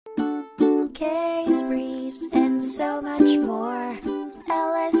case briefs, and so much more.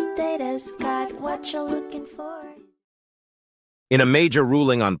 LSData's got what you're looking for. In a major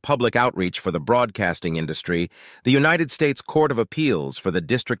ruling on public outreach for the broadcasting industry, the United States Court of Appeals for the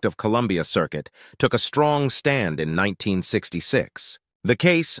District of Columbia Circuit took a strong stand in 1966. The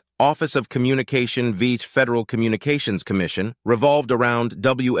case, Office of Communication v. Federal Communications Commission, revolved around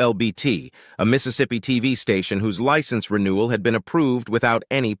WLBT, a Mississippi TV station whose license renewal had been approved without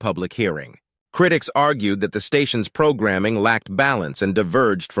any public hearing. Critics argued that the station's programming lacked balance and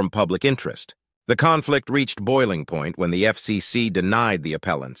diverged from public interest. The conflict reached boiling point when the FCC denied the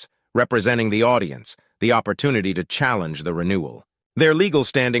appellants, representing the audience, the opportunity to challenge the renewal. Their legal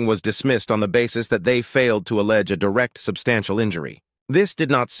standing was dismissed on the basis that they failed to allege a direct substantial injury. This did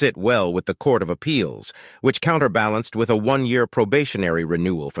not sit well with the Court of Appeals, which counterbalanced with a one-year probationary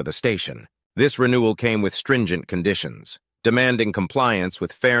renewal for the station. This renewal came with stringent conditions, demanding compliance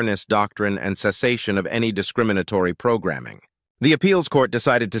with fairness doctrine and cessation of any discriminatory programming. The appeals court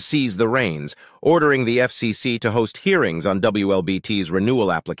decided to seize the reins, ordering the FCC to host hearings on WLBT's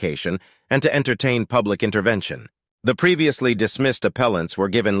renewal application and to entertain public intervention. The previously dismissed appellants were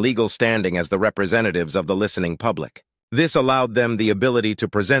given legal standing as the representatives of the listening public. This allowed them the ability to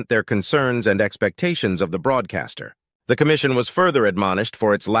present their concerns and expectations of the broadcaster. The commission was further admonished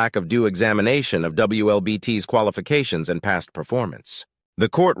for its lack of due examination of WLBT's qualifications and past performance. The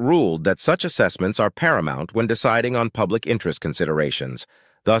court ruled that such assessments are paramount when deciding on public interest considerations,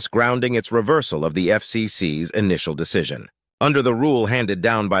 thus grounding its reversal of the FCC's initial decision. Under the rule handed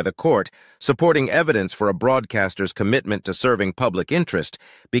down by the court, supporting evidence for a broadcaster's commitment to serving public interest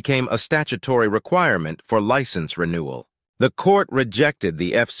became a statutory requirement for license renewal. The court rejected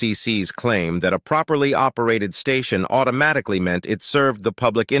the FCC's claim that a properly operated station automatically meant it served the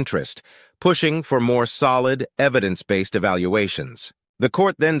public interest, pushing for more solid, evidence-based evaluations. The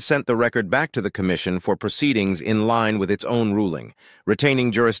court then sent the record back to the commission for proceedings in line with its own ruling,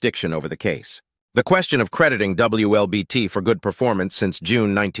 retaining jurisdiction over the case. The question of crediting WLBT for good performance since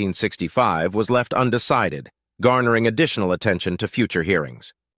June 1965 was left undecided, garnering additional attention to future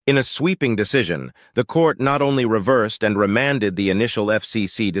hearings. In a sweeping decision, the court not only reversed and remanded the initial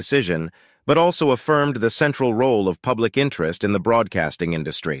FCC decision, but also affirmed the central role of public interest in the broadcasting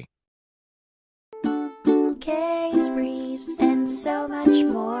industry. Case briefs and so much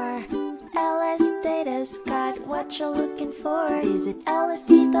more. LSData's got what you're looking for. Visit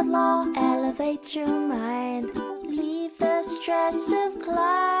lsd.law, elevate your mind. Leave the stress of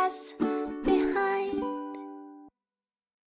class.